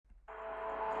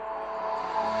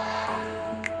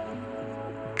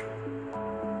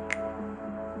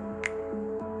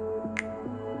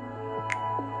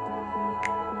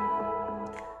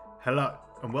Hello,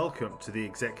 and welcome to the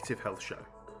Executive Health Show,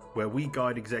 where we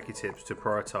guide executives to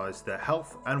prioritize their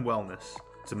health and wellness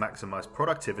to maximize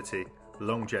productivity,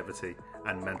 longevity,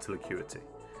 and mental acuity.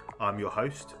 I'm your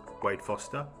host, Wade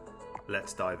Foster.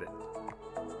 Let's dive in.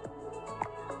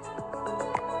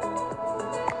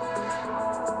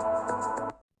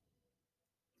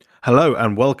 Hello,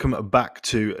 and welcome back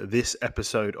to this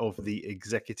episode of the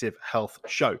Executive Health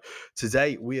Show.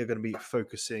 Today, we are going to be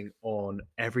focusing on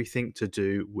everything to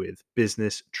do with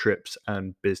business trips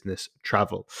and business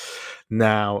travel.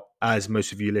 Now, as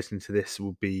most of you listening to this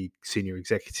will be senior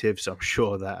executives, I'm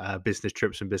sure that business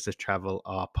trips and business travel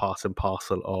are part and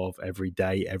parcel of every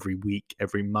day, every week,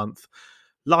 every month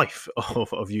life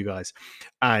of you guys.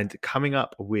 And coming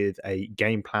up with a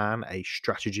game plan, a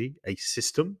strategy, a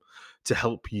system to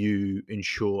help you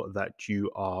ensure that you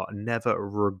are never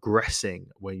regressing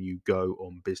when you go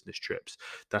on business trips.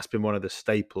 That's been one of the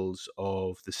staples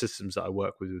of the systems that I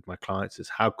work with my clients, is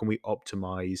how can we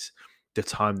optimize the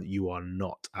time that you are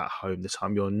not at home, the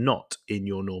time you're not in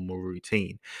your normal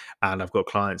routine. And I've got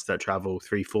clients that travel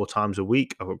 3-4 times a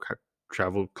week. I've got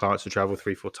clients to travel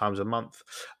 3-4 times a month.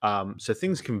 So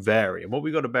things can vary. And what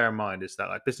we got to bear in mind is that,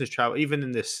 like, business travel, even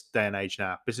in this day and age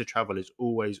now, business travel is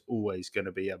always going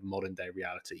to be a modern day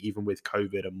reality. Even with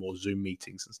COVID and more Zoom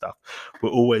meetings and stuff, we're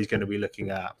always going to be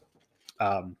looking at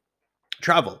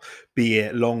travel, be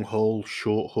it long haul,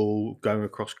 short haul, going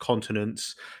across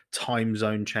continents, time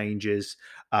zone changes,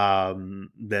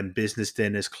 then business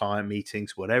dinners, client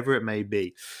meetings, whatever it may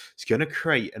be. It's going to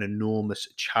create an enormous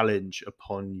challenge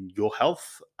upon your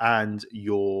health and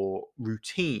your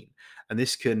routine. And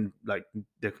this can, like,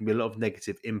 there can be a lot of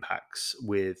negative impacts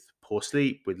with poor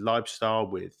sleep, with lifestyle,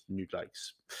 with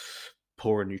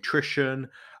poorer nutrition,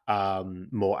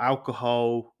 more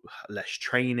alcohol, less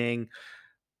training,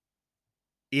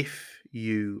 if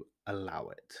you allow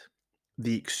it.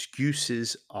 The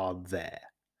excuses are there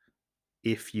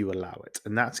if you allow it.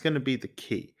 And that's going to be the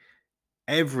key.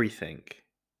 Everything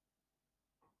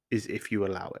is if you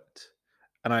allow it.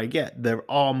 And I get there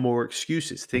are more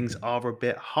excuses. Things are a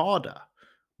bit harder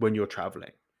when you're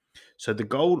traveling. So the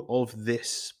goal of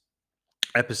this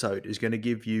episode is going to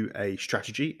give you a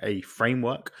strategy, a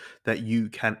framework that you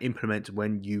can implement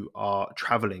when you are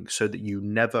traveling so that you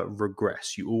never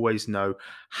regress. You always know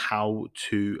how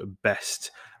to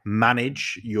best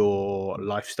manage your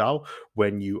lifestyle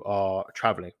when you are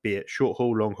traveling, be it short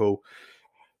haul, long haul,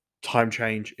 time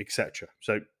change, etc.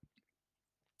 So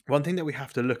one thing that we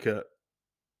have to look at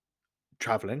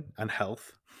traveling and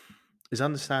health is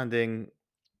understanding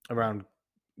around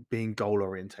being goal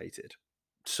orientated.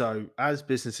 So as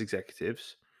business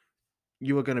executives,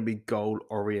 you are going to be goal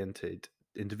oriented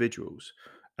individuals.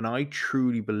 And I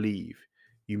truly believe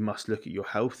you must look at your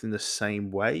health in the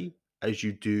same way as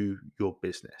you do your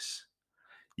business.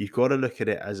 You've got to look at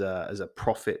it as a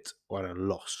profit or a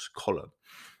loss column.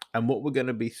 And what we're going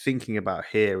to be thinking about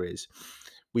here is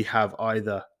we have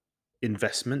either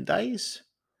investment days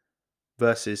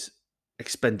versus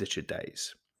expenditure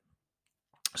days.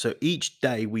 So each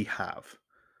day we have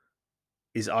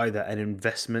is either an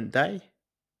investment day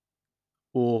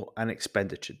or an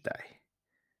expenditure day.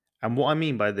 And what I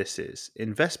mean by this is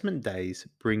investment days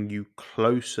bring you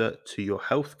closer to your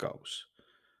health goals,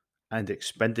 and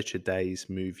expenditure days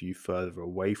move you further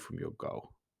away from your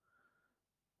goal.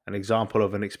 An example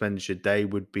of an expenditure day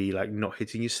would be like not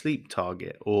hitting your sleep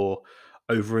target or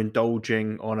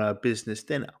overindulging on a business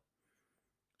dinner.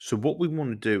 So, what we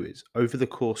want to do is, over the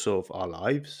course of our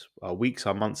lives, our weeks,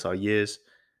 our months, our years,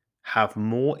 have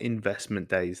more investment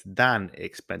days than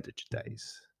expenditure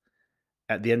days.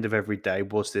 At the end of every day,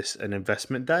 was this an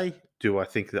investment day? Do I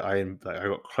think that I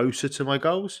got closer to my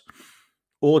goals,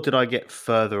 or did I get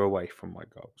further away from my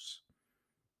goals?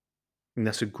 And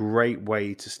that's a great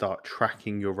way to start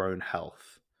tracking your own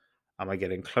health. Am I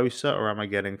getting closer or am I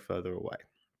getting further away?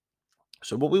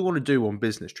 So what we want to do on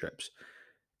business trips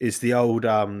is the old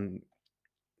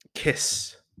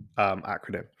KISS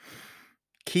acronym.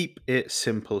 Keep it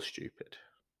simple, stupid.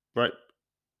 Right?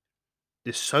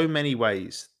 There's so many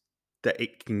ways that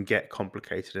it can get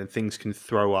complicated and things can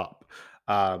throw up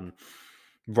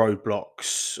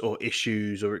roadblocks or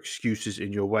issues or excuses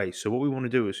in your way. So what we want to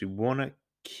do is we want to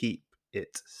keep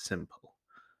it simple.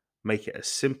 Make it as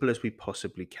simple as we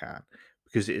possibly can,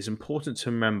 because it is important to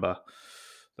remember,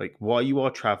 like, while you are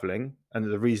traveling and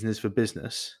the reason is for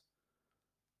business,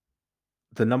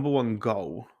 the number one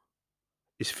goal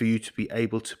is for you to be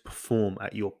able to perform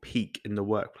at your peak in the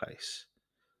workplace.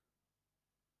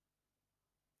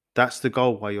 That's the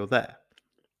goal while you're there.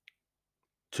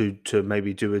 To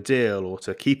maybe do a deal or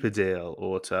to keep a deal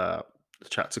or to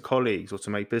chat to colleagues, or to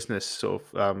make business sort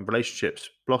of relationships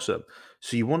blossom.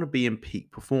 So you want to be in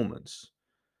peak performance.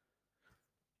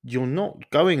 You're not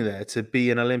going there to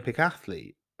be an Olympic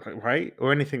athlete, right?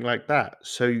 Or anything like that.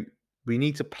 So we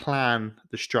need to plan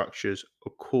the structures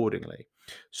accordingly.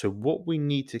 So what we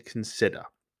need to consider: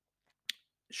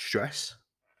 stress,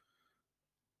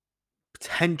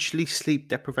 potentially sleep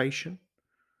deprivation,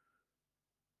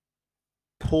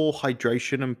 poor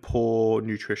hydration and poor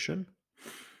nutrition,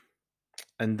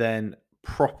 and then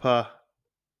proper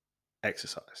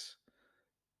exercise.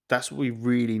 That's what we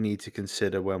really need to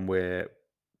consider when we're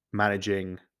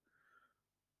managing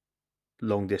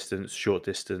long distance, short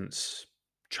distance,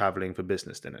 traveling for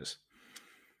business dinners.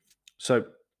 So,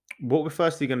 what we're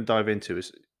firstly going to dive into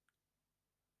is,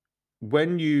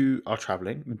 when you are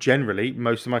traveling, generally,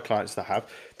 most of my clients that have,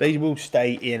 they will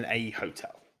stay in a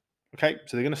hotel. Okay.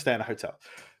 So they're going to stay in a hotel.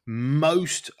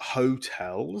 Most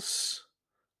hotels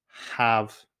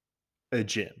have a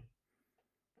gym.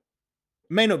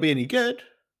 May not be any good,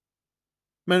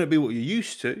 may not be what you're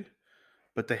used to,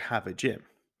 but they have a gym.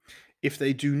 If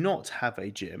they do not have a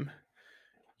gym,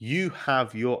 you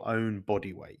have your own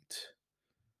body weight.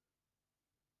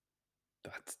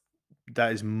 That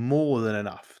that is more than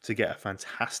enough to get a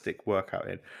fantastic workout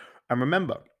in. And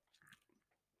remember,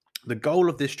 the goal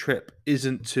of this trip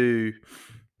isn't to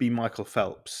be Michael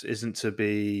Phelps, isn't to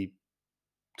be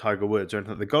Tiger Woods or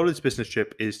anything. The goal of this business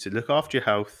trip is to look after your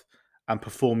health and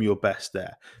perform your best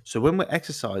there. So when we're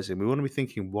exercising, we want to be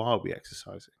thinking, why are we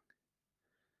exercising?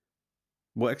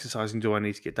 What exercising do I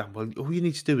need to get done? Well, all you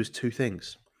need to do is two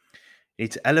things. You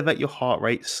need to elevate your heart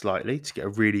rate slightly to get a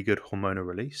really good hormonal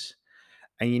release.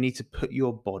 And you need to put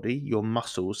your body, your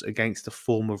muscles, against a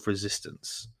form of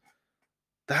resistance.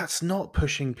 That's not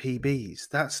pushing PBs.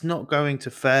 That's not going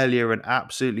to failure and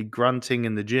absolutely grunting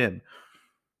in the gym.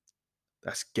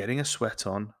 That's getting a sweat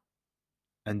on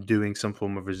and doing some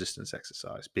form of resistance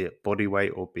exercise, be it body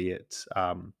weight or be it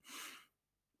on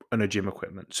a gym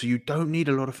equipment. So you don't need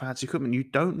a lot of fancy equipment. You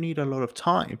don't need a lot of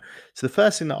time. So the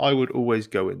first thing that I would always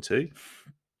go into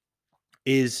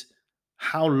is,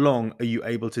 how long are you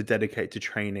able to dedicate to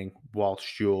training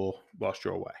whilst you're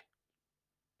away?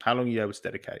 How long are you able to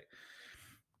dedicate?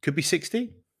 Could be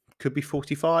 60, could be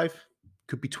 45,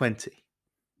 could be 20.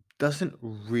 Doesn't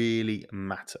really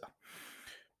matter,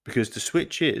 because the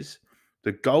switch is,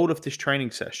 the goal of this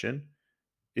training session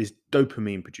is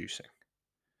dopamine producing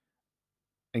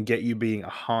and get you being a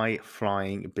high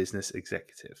flying business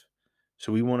executive.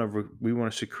 So we want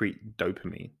to secrete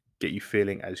dopamine, get you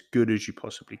feeling as good as you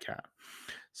possibly can.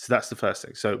 So that's the first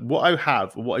thing. So what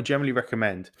I generally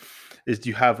recommend is,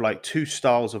 you have like two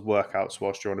styles of workouts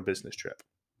whilst you're on a business trip,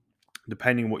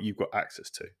 depending what you've got access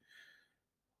to.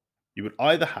 You would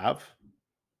either have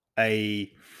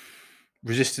a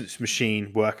resistance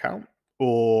machine workout,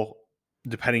 or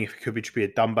depending if it could be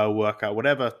a dumbbell workout,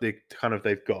 whatever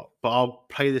they've got. But I'll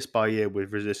play this by ear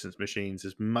with resistance machines,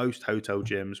 as most hotel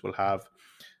gyms will have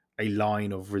a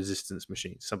line of resistance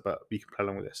machines. So, but you can play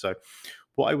along with this. So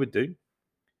what I would do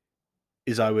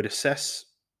is, I would assess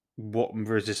what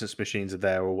resistance machines are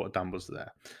there or what dumbbells are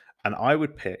there. And I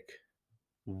would pick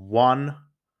one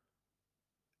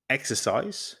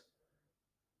exercise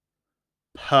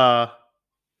per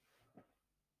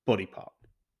body part.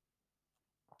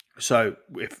 So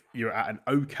if you're at an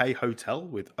okay hotel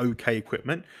with okay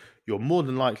equipment, you're more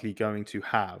than likely going to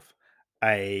have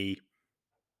a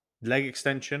leg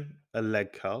extension, a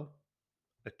leg curl,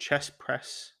 a chest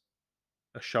press,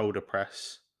 a shoulder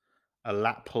press, a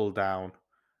lat pull down,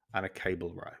 and a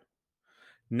cable row.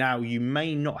 Now, you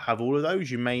may not have all of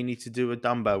those. You may need to do a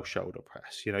dumbbell shoulder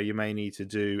press. You may need to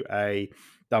do a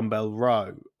dumbbell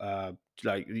row.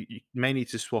 Like, you may need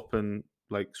to swap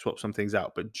some things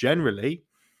out. But generally,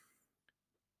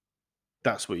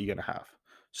 that's what you're going to have.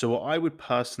 So what I would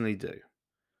personally do,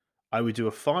 I would do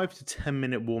a 5 to 10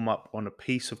 minute warm up on a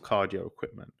piece of cardio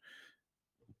equipment: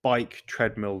 bike,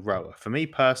 treadmill, rower. For me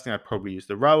personally, I'd probably use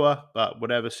the rower, but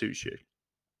whatever suits you.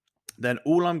 Then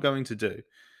all I'm going to do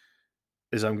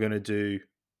is, I'm going to do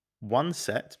one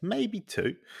set, maybe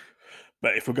two.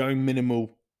 But if we're going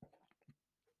minimal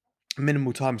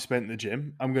time spent in the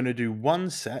gym, I'm going to do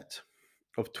one set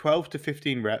of 12 to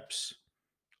 15 reps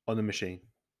on the machine.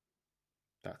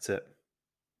 That's it.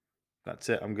 That's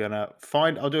it.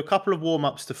 I'll do a couple of warm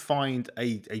ups to find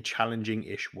a challenging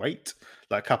ish weight,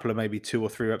 like a couple of maybe 2 or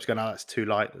 3 reps, going, oh, that's too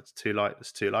light, that's too light,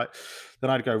 that's too light. Then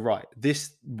I'd go, right,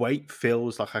 this weight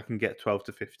feels like I can get 12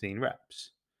 to 15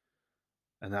 reps.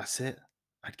 And that's it.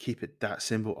 I'd keep it that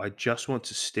simple. I just want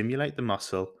to stimulate the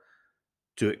muscle,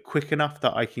 do it quick enough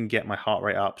that I can get my heart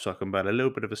rate up so I can burn a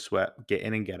little bit of a sweat, get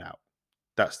in and get out.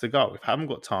 That's the goal. If I haven't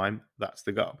got time, that's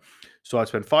the goal. So I'd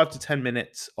spend 5 to 10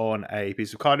 minutes on a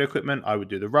piece of cardio equipment. I would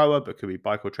do the rower, but it could be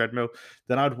bike or treadmill.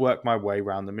 Then I'd work my way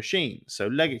around the machine. So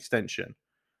leg extension,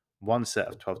 one set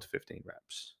of 12 to 15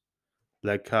 reps.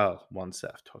 Leg curl, one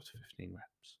set of 12 to 15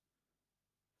 reps.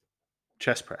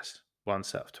 Chest press, one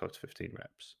set of 12 to 15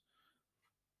 reps.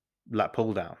 Lat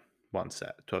pull down, one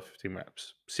set, 12 to 15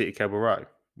 reps. Seated cable row,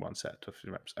 one set, 12 to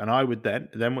 15 reps. And I would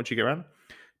then once you get around,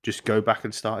 just go back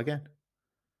and start again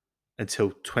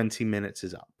until 20 minutes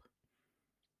is up.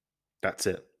 That's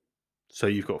it. So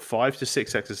you've got 5 to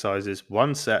 6 exercises,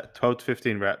 one set, 12 to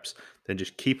 15 reps, then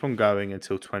just keep on going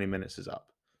until 20 minutes is up.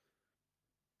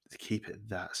 To keep it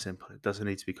that simple. It doesn't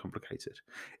need to be complicated.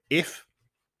 If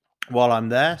while I'm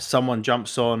there, someone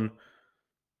jumps on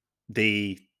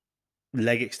the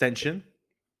leg extension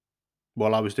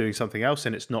while I was doing something else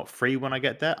and it's not free when I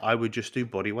get there, I would just do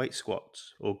body weight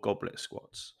squats or goblet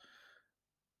squats.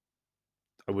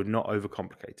 I would not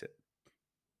overcomplicate it.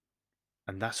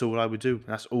 And that's all I would do.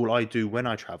 That's all I do when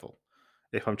I travel.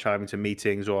 If I'm traveling to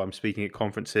meetings or I'm speaking at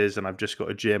conferences and I've just got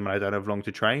a gym and I don't have long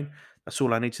to train, that's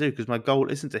all I need to do because my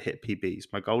goal isn't to hit PBs.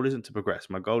 My goal isn't to progress.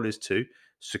 My goal is to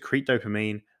secrete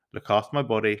dopamine, look after my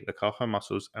body, look after my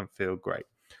muscles, and feel great.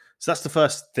 So that's the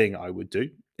first thing I would do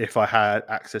if I had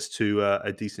access to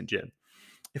a decent gym.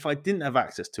 If I didn't have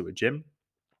access to a gym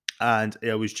and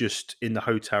I was just in the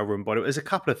hotel room, but there's a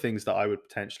couple of things that I would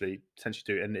potentially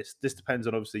do, and this depends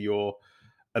on obviously your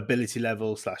ability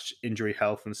level / injury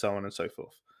health and so on and so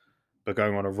forth. But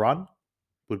going on a run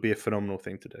would be a phenomenal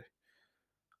thing to do.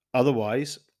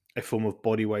 Otherwise, a form of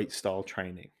body weight style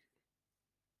training.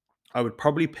 I would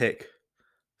probably pick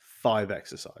 5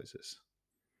 exercises: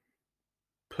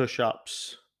 push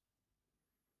ups,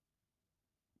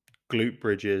 glute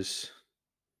bridges,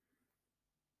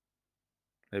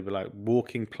 maybe like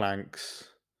walking planks,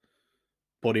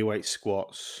 body weight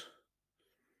squats,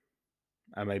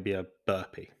 and maybe a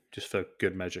burpee just for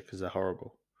good measure because they're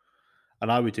horrible.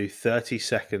 And I would do 30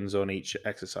 seconds on each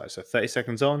exercise. So 30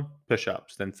 seconds on, push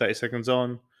ups, then 30 seconds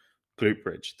on, glute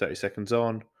bridge, 30 seconds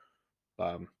on,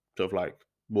 sort of like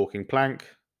walking plank,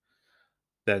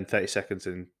 then 30 seconds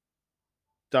in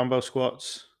dumbbell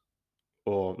squats,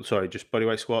 or sorry, just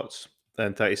bodyweight squats,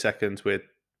 then 30 seconds with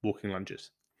walking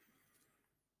lunges.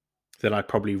 Then I'd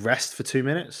probably rest for 2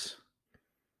 minutes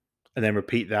and then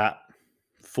repeat that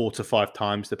 4 to 5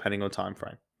 times depending on time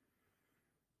frame.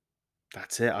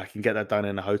 That's it. I can get that done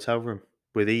in a hotel room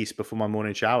with ease before my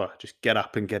morning shower. Just get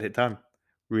up and get it done.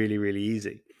 Really, really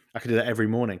easy. I could do that every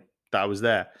morning that I was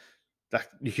there. That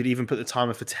you could even put the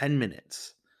timer for 10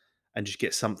 minutes and just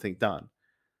get something done.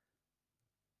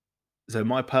 So,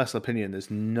 my personal opinion, there's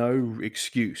no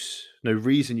excuse, no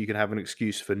reason you can have an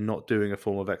excuse for not doing a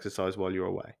form of exercise while you're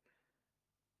away.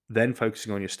 Then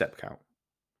focusing on your step count,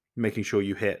 making sure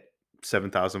you hit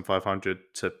 7,500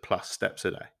 to plus steps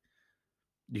a day.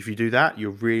 If you do that,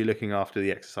 you're really looking after the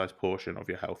exercise portion of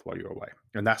your health while you're away.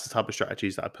 And that's the type of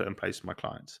strategies that I put in place for my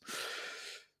clients.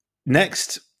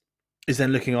 Next is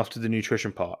then looking after the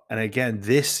nutrition part. And again,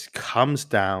 this comes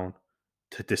down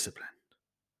to discipline.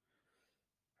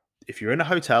 If you're in a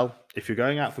hotel, if you're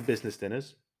going out for business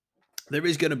dinners, there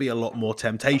is going to be a lot more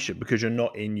temptation because you're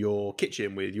not in your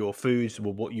kitchen with your foods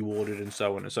or what you ordered and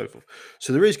so on and so forth.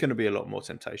 So there is going to be a lot more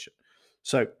temptation.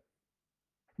 So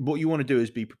what you want to do is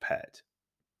be prepared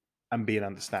and be an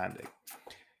understanding.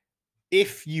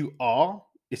 If you are,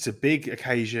 it's a big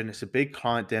occasion, it's a big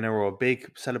client dinner or a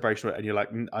big celebration, and you're like,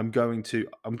 I'm going to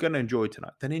enjoy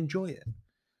tonight, then enjoy it.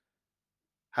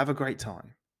 Have a great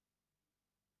time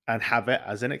and have it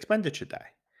as an expenditure day.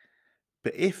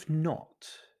 But if not,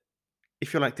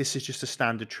 if you're like, this is just a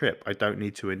standard trip, I don't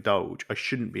need to indulge, I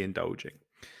shouldn't be indulging,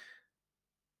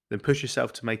 then push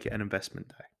yourself to make it an investment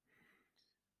day.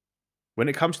 When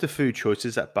it comes to food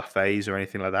choices at buffets or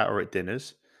anything like that, or at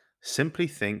dinners, simply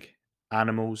think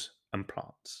animals and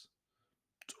plants.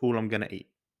 It's all I'm going to eat.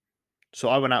 So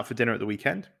I went out for dinner at the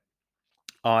weekend.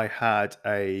 I had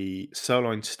a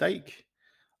sirloin steak.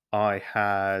 I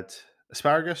had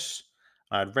asparagus.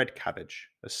 I had red cabbage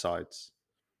as sides.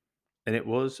 And it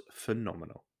was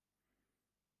phenomenal.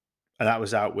 And that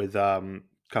was out with a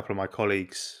couple of my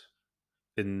colleagues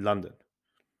in London.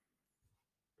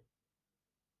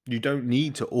 You don't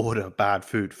need to order bad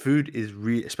food. Food is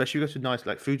really, especially if you go to nice,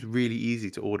 like food's really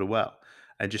easy to order well.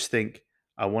 And just think,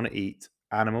 I want to eat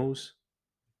animals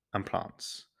and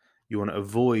plants. You want to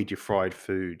avoid your fried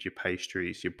food, your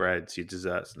pastries, your breads, your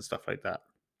desserts, and stuff like that.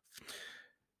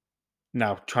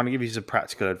 Now, trying to give you some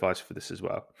practical advice for this as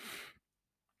well.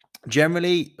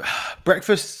 Generally,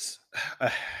 breakfasts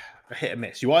are hit and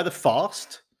miss. You either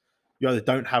fast, you either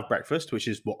don't have breakfast, which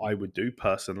is what I would do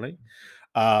personally,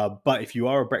 But if you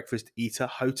are a breakfast eater,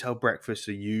 hotel breakfasts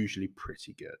are usually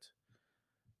pretty good.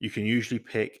 You can usually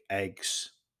pick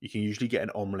eggs, you can usually get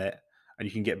an omelette, and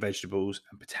you can get vegetables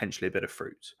and potentially a bit of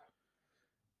fruit.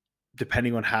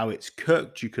 Depending on how it's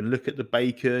cooked, you can look at the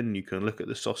bacon, you can look at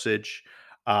the sausage,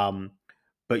 um,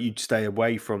 but you'd stay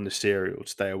away from the cereal,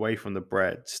 stay away from the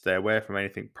bread, stay away from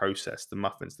anything processed, the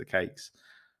muffins, the cakes,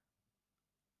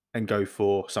 and go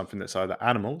for something that's either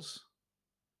animals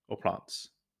or plants.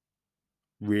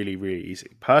 Really, really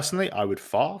easy. Personally, I would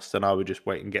fast and I would just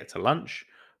wait and get to lunch.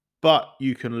 But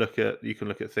you can look at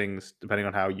things depending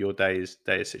on how your day is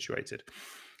situated.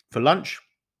 For lunch,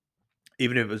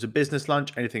 even if it was a business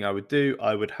lunch, anything I would do,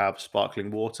 I would have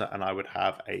sparkling water and I would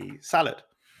have a salad.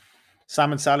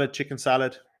 Salmon salad, chicken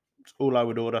salad, it's all I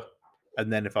would order.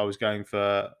 And then if I was going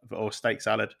for or steak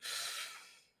salad,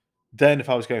 then if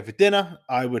I was going for dinner,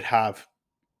 I would have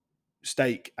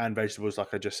steak and vegetables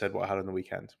like I just said what I had on the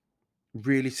weekend.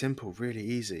 Really simple, really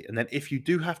easy. And then if you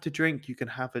do have to drink, you can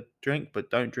have a drink, but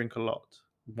don't drink a lot.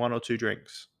 One or two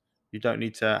drinks. You don't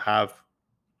need to have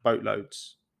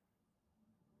boatloads.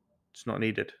 It's not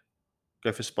needed.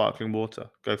 Go for sparkling water.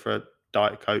 Go for a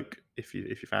diet coke if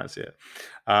you fancy it.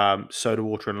 Soda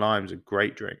water and lime is a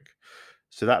great drink.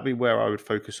 So that'd be where I would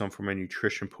focus on from a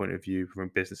nutrition point of view, from a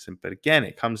business. But again,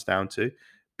 it comes down to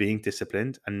being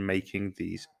disciplined and making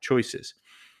these choices.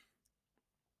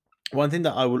 One thing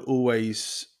that I will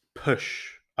always push,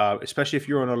 especially if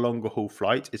you're on a longer haul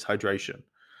flight, is hydration.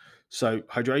 So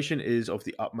hydration is of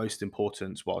the utmost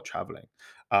importance while traveling.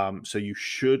 So you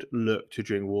should look to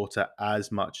drink water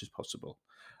as much as possible.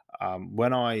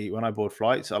 When I board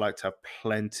flights, I like to have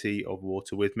plenty of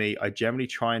water with me. I generally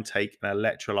try and take an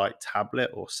electrolyte tablet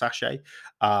or sachet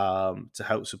to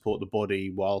help support the body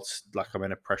whilst like I'm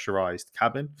in a pressurized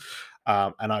cabin.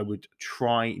 And I would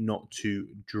try not to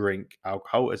drink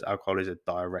alcohol, as alcohol is a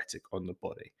diuretic on the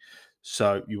body.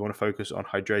 So you want to focus on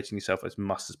hydrating yourself as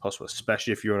much as possible,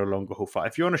 especially if you're on a longer haul flight.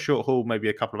 If you're on a short haul, maybe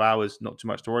a couple of hours, not too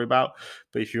much to worry about.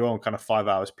 But if you're on kind of 5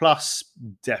 hours plus,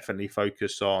 definitely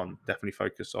focus on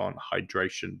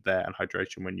hydration there and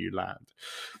hydration when you land.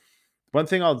 One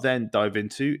thing I'll then dive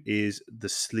into is the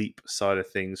sleep side of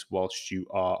things whilst you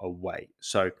are away.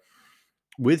 So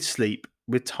with sleep,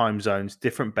 with time zones,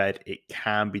 different bed, it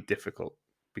can be difficult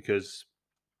because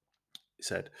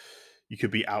said you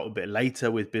could be out a bit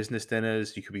later with business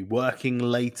dinners, you could be working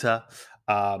later,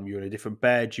 you're in a different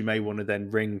bed, you may want to then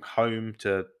ring home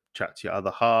to chat to your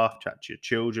other half, chat to your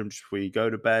children just before you go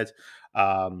to bed.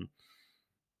 um,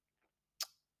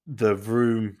 the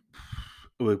room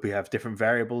we have different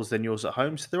variables than yours at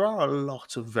home, so there are a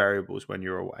lot of variables when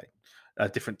you're away, a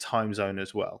different time zone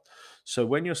as well. So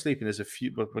when you're sleeping, there's a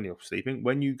few well, when you're sleeping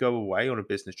when you go away on a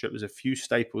business trip, there's a few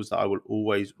staples that I will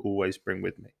always bring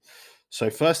with me. So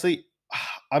firstly,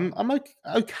 I'm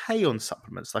okay on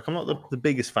supplements. Like I'm not the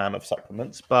biggest fan of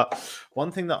supplements, but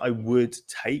one thing that I would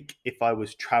take if I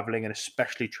was traveling and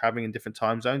especially traveling in different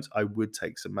time zones, I would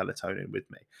take some melatonin with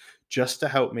me just to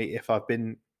help me if I've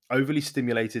been overly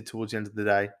stimulated towards the end of the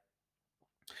day,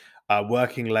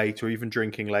 working late or even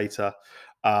drinking later.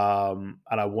 And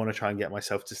I want to try and get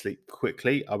myself to sleep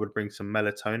quickly. I would bring some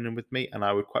melatonin with me, and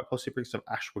I would quite possibly bring some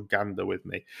ashwagandha with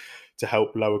me to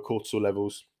help lower cortisol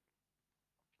levels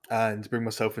and bring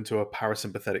myself into a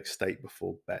parasympathetic state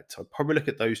before bed. So I'd probably look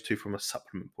at those two from a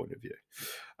supplement point of view.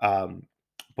 Um,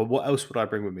 but what else would I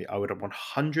bring with me? I would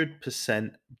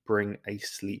 100% bring a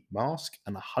sleep mask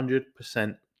and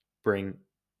 100% bring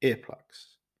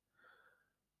earplugs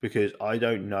because I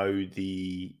don't know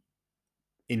the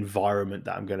environment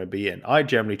that I'm going to be in. I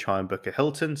generally try and book a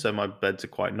Hilton, so my beds are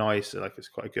quite nice, like it's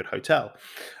quite a good hotel.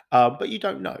 But you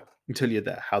don't know until you're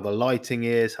there how the lighting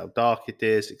is, how dark it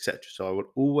is, etc. So I would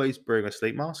always bring a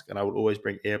sleep mask, and I would always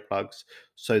bring earplugs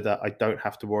so that I don't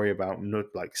have to worry about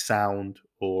like sound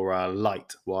or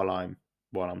light while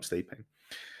I'm sleeping.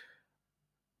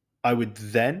 I would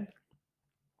then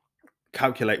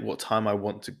calculate what time I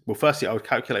want to. Well, firstly, I would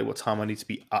calculate what time I need to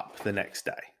be up the next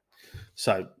day.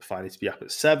 So if I need to be up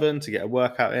at 7 to get a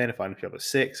workout in, if I need to be up at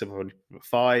 6, if I need to be up at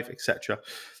 5, etc.,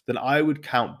 then I would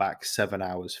count back 7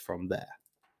 hours from there.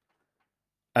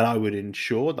 And I would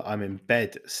ensure that I'm in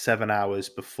bed 7 hours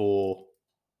before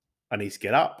I need to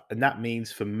get up. And that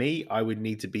means for me, I would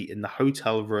need to be in the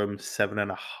hotel room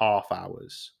 7.5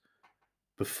 hours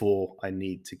before I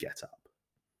need to get up.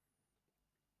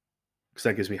 Because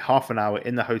that gives me half an hour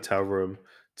in the hotel room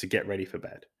to get ready for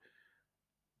bed.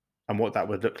 And what that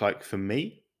would look like for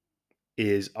me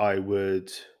is I would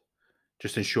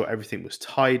just ensure everything was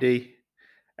tidy,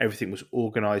 everything was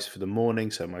organized for the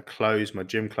morning. So my clothes, my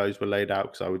gym clothes were laid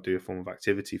out because I would do a form of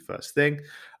activity first thing.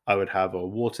 I would have a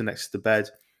water next to the bed.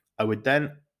 I would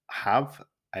then have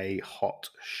a hot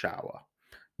shower.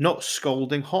 Not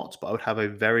scalding hot, but I would have a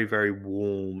very, very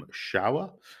warm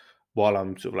shower while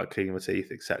I'm sort of like cleaning my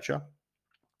teeth, etc.,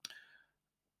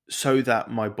 so that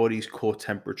my body's core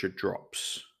temperature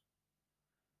drops.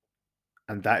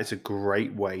 And that is a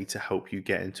great way to help you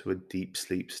get into a deep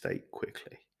sleep state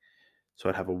quickly. So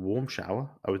I'd have a warm shower.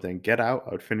 I would then get out.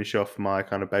 I would finish off my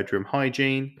kind of bedroom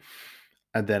hygiene.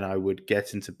 And then I would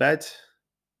get into bed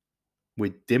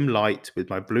with dim light, with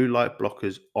my blue light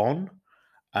blockers on.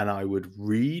 And I would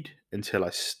read until I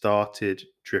started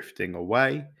drifting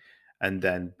away. And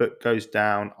then book goes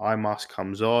down, eye mask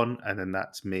comes on, and then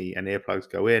that's me. And earplugs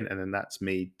go in, and then that's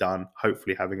me done,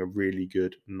 hopefully having a really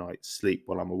good night's sleep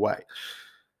while I'm away.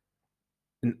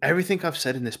 And everything I've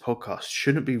said in this podcast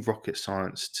shouldn't be rocket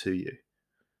science to you.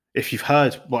 If you've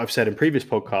heard what I've said in previous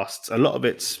podcasts, a lot of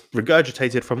it's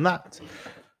regurgitated from that.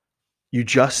 You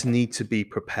just need to be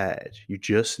prepared. You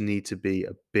just need to be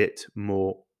a bit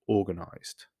more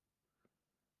organized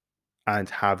and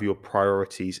have your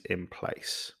priorities in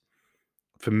place.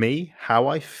 For me, how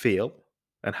I feel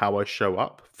and how I show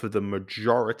up for the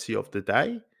majority of the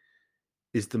day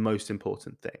is the most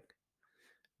important thing,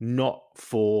 not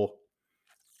for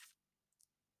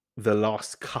the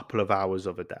last couple of hours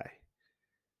of a day.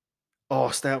 Oh,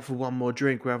 stay out for one more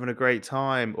drink. We're having a great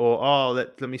time. Or, oh,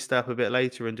 let me stay up a bit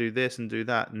later and do this and do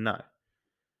that. No,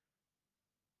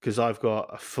 because I've got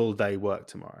a full day work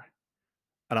tomorrow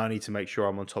and I need to make sure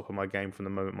I'm on top of my game from the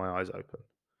moment my eyes open.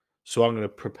 So I'm going to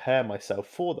prepare myself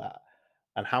for that.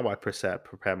 And how I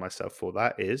prepare myself for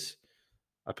that is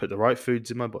I put the right foods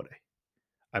in my body.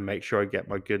 I make sure I get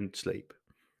my good sleep.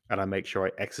 And I make sure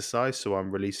I exercise so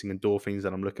I'm releasing endorphins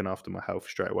and I'm looking after my health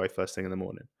straight away first thing in the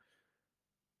morning.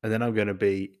 And then I'm going to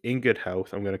be in good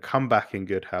health. I'm going to come back in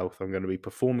good health. I'm going to be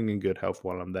performing in good health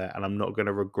while I'm there. And I'm not going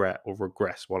to regret or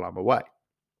regress while I'm away.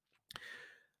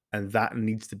 And that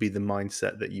needs to be the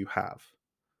mindset that you have.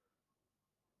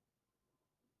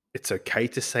 It's okay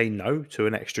to say no to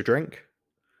an extra drink.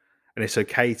 And it's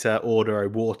okay to order a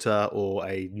water or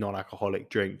a non-alcoholic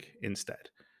drink instead.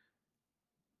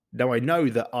 Now, I know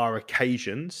there are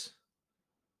occasions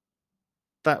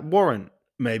that warrant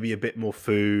maybe a bit more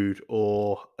food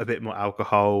or a bit more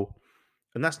alcohol.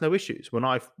 And that's no issues. When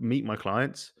I meet my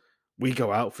clients, we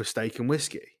go out for steak and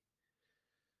whiskey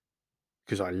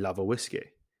because I love a whiskey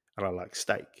and I like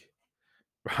steak,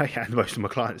 right? And most of my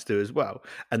clients do as well.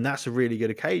 And that's a really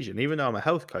good occasion. Even though I'm a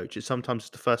health coach, it's sometimes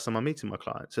the first time I'm meeting my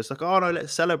clients. So it's like, oh no,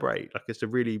 let's celebrate. Like it's a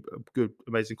really good,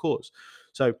 amazing cause.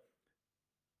 So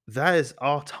there's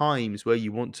are times where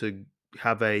you want to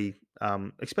have a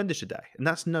expenditure day, and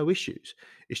that's no issues.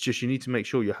 It's just you need to make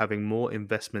sure you're having more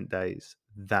investment days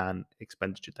than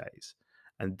expenditure days,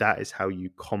 and that is how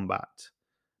you combat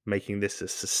making this a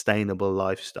sustainable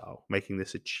lifestyle, making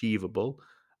this achievable,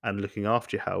 and looking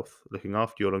after your health, looking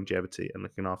after your longevity, and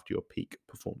looking after your peak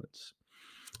performance.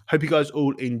 Hope you guys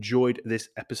all enjoyed this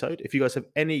episode. If you guys have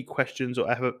any questions or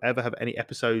ever have any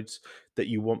episodes that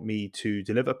you want me to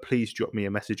deliver, please drop me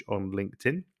a message on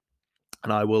LinkedIn.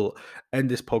 And I will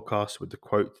end this podcast with the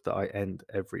quote that I end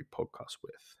every podcast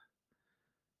with.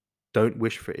 Don't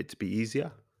wish for it to be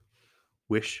easier.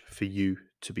 Wish for you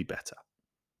to be better.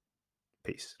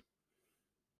 Peace.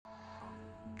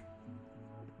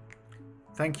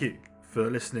 Thank you for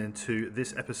listening to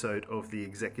this episode of the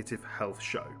Executive Health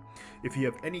Show. If you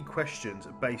have any questions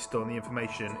based on the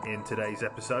information in today's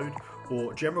episode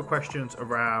or general questions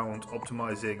around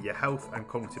optimizing your health and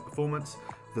cognitive performance,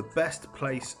 the best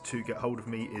place to get hold of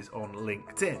me is on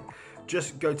LinkedIn.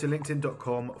 Just go to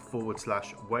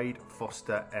linkedin.com/Wade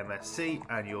Foster MSc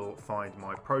and you'll find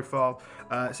my profile.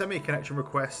 Send me a connection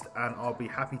request and I'll be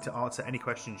happy to answer any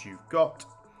questions you've got.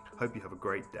 Hope you have a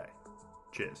great day.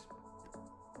 Cheers.